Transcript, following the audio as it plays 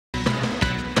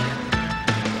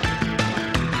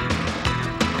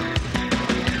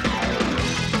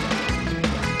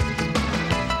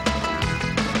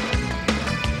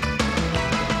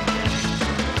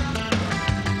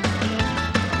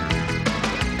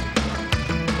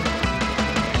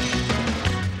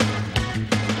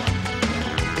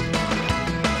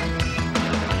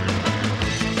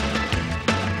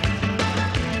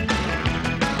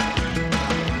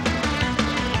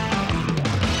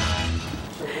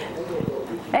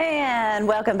And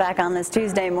welcome back on this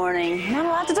Tuesday morning. Not a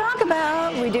lot to talk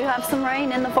about. We do have some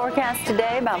rain in the forecast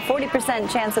today, about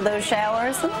 40% chance of those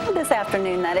showers this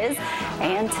afternoon, that is.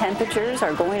 And temperatures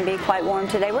are going to be quite warm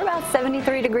today. We're about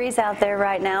 73 degrees out there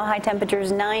right now. High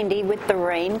temperatures 90. With the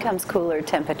rain comes cooler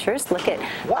temperatures. Look at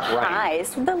the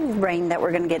highs. The rain that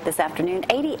we're going to get this afternoon.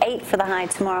 88 for the high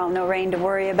tomorrow. No rain to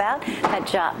worry about. That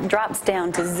drops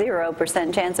down to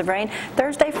 0% chance of rain.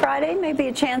 Thursday, Friday, maybe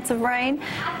a chance of rain.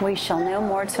 We shall know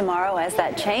more tomorrow as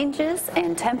that changes,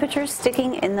 and temperatures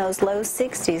sticking in those low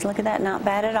 60s. Look at that, not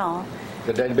bad at all.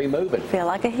 Good day to be moving. Feel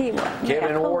like a heat wave.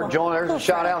 Kevin Ward joined. There's a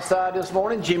shot outside this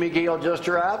morning. Jimmy Gill just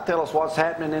arrived. Tell us what's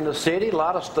happening in the city. A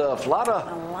lot of stuff. A lot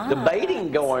of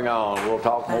debating going on. We'll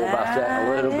talk more about that in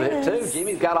a little bit too.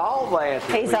 Jimmy's got all the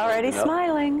answers. He's already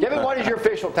smiling. Kevin, what is your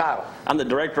official title? I'm the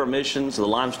Director of Missions of the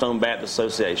Limestone Baptist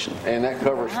Association. And that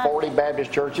covers 40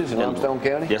 Baptist churches in Limestone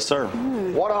County? Yes, sir.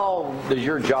 What all does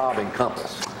your job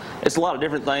encompass? It's a lot of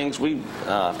different things. We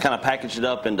kind of package it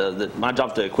up into my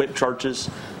job to equip churches,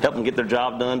 help them get their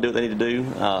job done, do what they need to do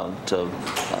to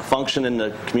function in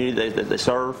the community that they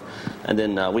serve. And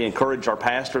then we encourage our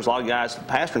pastors. A lot of guys,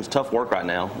 pastoring's tough work right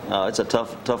now. It's a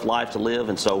tough life to live,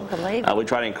 and so we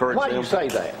try to encourage them. Why do you say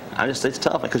that? It's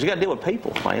tough because you got to deal with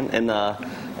people, man, and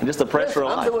just the pressure of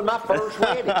life. I'm doing my first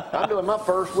wedding. I'm doing my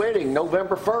first wedding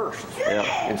November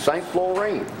 1st in St.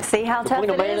 Florine. See how tough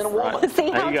it is? Between a man and a woman. Right. See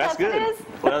how tough it is?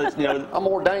 Well, I'm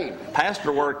ordained.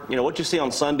 Pastor work, what you see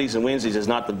on Sundays and Wednesdays is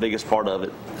not the biggest part of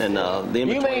it. And you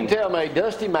mean tell me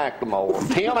Dusty McLemore,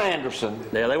 Tim Anderson,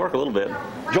 yeah, they work a little bit.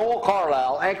 Joel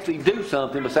Carlisle actually do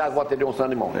something besides what they do on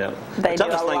Sunday morning? Yeah. They do a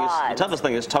lot. The toughest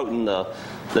thing is toting the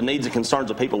needs and concerns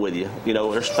of people with you.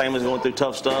 There's families going through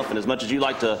tough stuff, and as much as you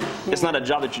like to, it's not a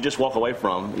job that you just walk away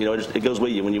from. It goes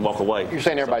with you when you walk away. You're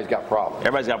saying everybody's got problems.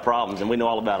 Everybody's got problems, and we know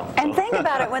all about them. And think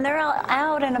about it, when they're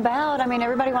out and about,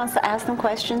 everybody wants to ask them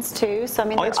questions too. So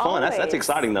it's fun. That's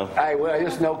exciting though. Hey, well,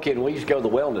 it's no kidding. We used to go to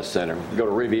the Wellness Center. We go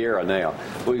to Riviera now.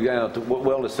 We go to the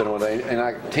Wellness Center one day,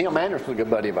 and Tim Anderson was a good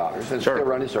buddy of ours, and still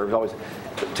running service always.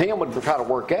 Tim would try to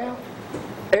work out.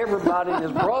 Everybody and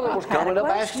his brother was coming up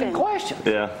asking questions.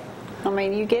 Yeah.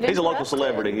 You get it. He's a local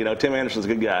celebrity. Tim Anderson's a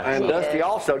good guy. And Dusty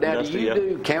also. Now, do you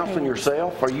do counseling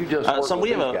yourself, or you just work with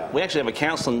these guys? We actually have a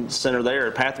counseling center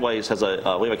there. Pathways has we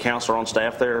have a counselor on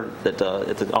staff there at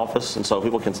the office, and so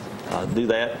people can do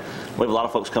that. We have a lot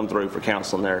of folks come through for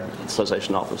counseling there at the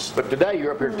association office. But today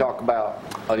you're up here to talk about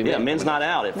Men's Night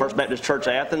Out at First Baptist Church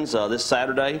Athens this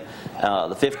Saturday,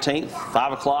 the 15th.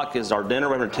 5 o'clock is our dinner.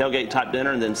 We're having a tailgate type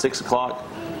dinner, and then 6 o'clock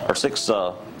or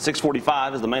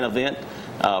 6:45 is the main event.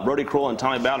 Brody Crowell and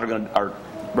Tommy Bowden are going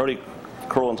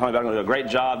to do a great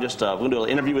job. We're going to do an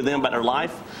interview with them about their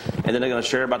life, and then they're going to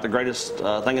share about the greatest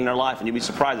thing in their life, and you'll be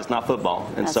surprised it's not football.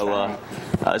 And it's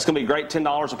going to be great,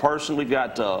 $10 a person. We've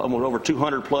got almost over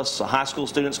 200 plus high school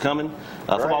students coming.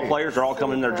 Football players are all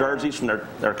coming in their jerseys, from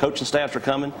their coaching staffs are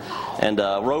coming, and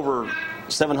we're over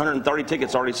 730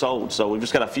 tickets already sold, so we've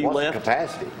just got a few left. What's the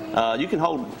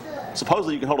capacity?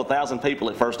 Supposedly you can hold 1,000 people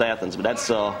at First Athens, but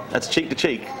that's cheek to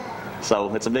cheek.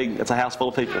 So it's a house full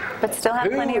of people. But still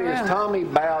have plenty of room. Who is Tommy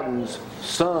Bowden's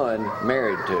son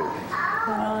married to?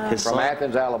 From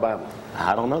Athens, Alabama.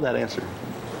 I don't know that answer.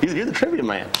 You're the trivia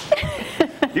man.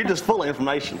 You're just full of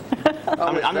information.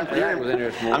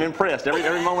 I'm impressed.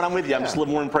 Every moment I'm with you, I'm just a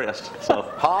little more impressed. So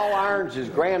Paul Irons'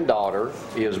 granddaughter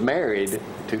is married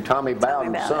to Tommy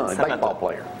Bowden's son, baseball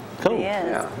player. Cool.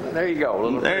 Yeah, there you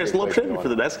go. There's a little tribute for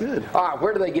them. That's good. All right,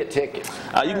 where do they get tickets?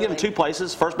 You can get them two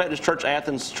places: First Baptist Church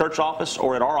Athens church office,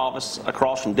 or at our office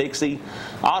across from Dixie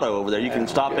Auto over there. You can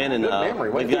stop in and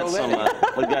we've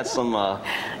got some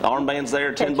armbands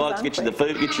there, $10, get you the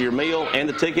food, get you your meal and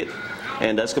the ticket.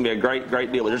 And that's going to be a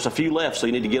great deal. But there's a few left, so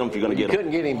you need to get them if you're going to get them. You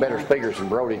couldn't get any better speakers than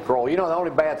Brody Crowell. The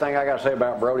only bad thing I got to say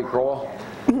about Brody Crowell,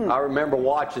 I remember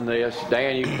watching this.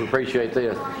 Dan, you can appreciate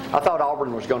this. I thought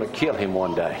Auburn was going to kill him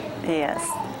one day. Yes.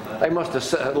 They must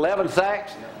have 11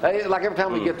 sacks. Like every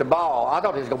time we get the ball, I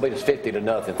thought he was going to beat us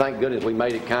 50-0. Thank goodness we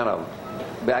made it kind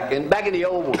of back in the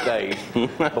old days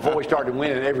before we started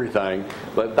winning everything.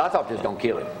 But I thought this was going to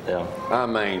kill him.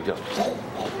 Yeah. Just.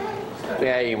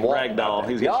 Ragdoll.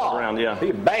 He's getting around,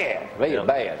 He's bad. He's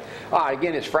bad. All right,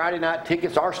 again, it's Friday night.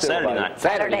 Tickets are still available.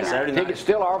 Saturday night. Tickets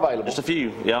still are available. Just a few,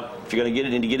 If you're going to get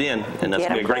it, you need to get in, and that's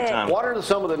going to be a great time. What are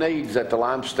some of the needs that the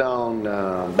Limestone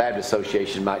Baptist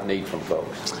Association might need from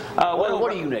folks?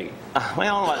 What do you need? I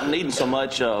don't like needing so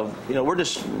much. We're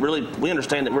just we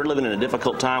understand that we're living in a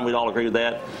difficult time. We'd all agree with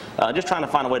that. Just trying to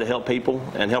find a way to help people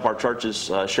and help our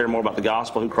churches share more about the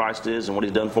gospel, who Christ is, and what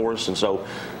He's done for us. And so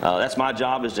that's my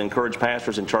job, is to encourage pastors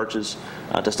pastors and churches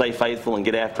to stay faithful and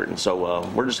get after it. And so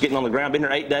we're just getting on the ground. Been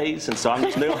here 8 days, and so I'm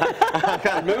just new.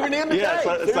 Moving in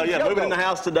today. Yeah, moving in the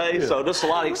house today. Yeah. So just a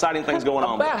lot of exciting things going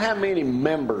on. About how many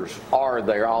members are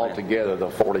there all together, the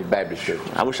 40 Baptist churches?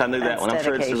 I wish I knew that one. I'm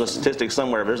sure there's a statistic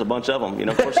somewhere. There's a bunch of them.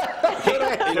 Of course,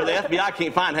 the FBI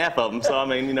can't find half of them. So I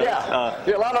mean, a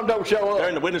lot of them don't show up. They're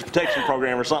in the witness protection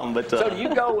program or something. But so do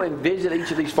you go and visit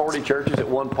each of these 40 churches at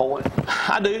one point?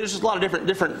 I do. There's just a lot of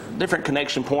different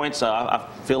connection points. I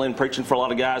fill in preaching for a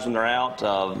lot of guys when they're out.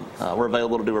 We're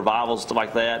available to do revivals, stuff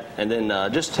like that, and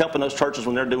then just helping those churches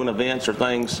when they're doing events or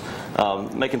things,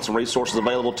 making some resources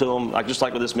available to them. Just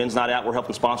like with this men's night out, we're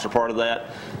helping sponsor part of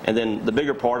that. And then the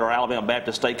bigger part, our Alabama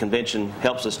Baptist State Convention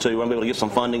helps us too. We're able to get some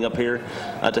funding up here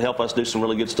to help us do some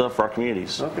really good stuff for our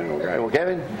communities. Okay, great. Well,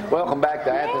 Kevin, welcome back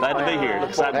to Athens. Glad to be here.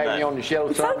 Look forward to having you on the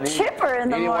show. So chipper in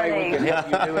the morning. Any way we can help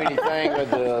you do anything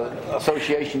with the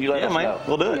association, you let us know.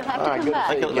 We'll do it. You'll have to come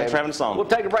back. Thanks for having us on. We'll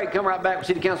take a break. Come right back with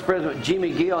City Council President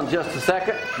Jimmy Gill in just a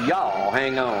second. Y'all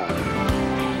hang on.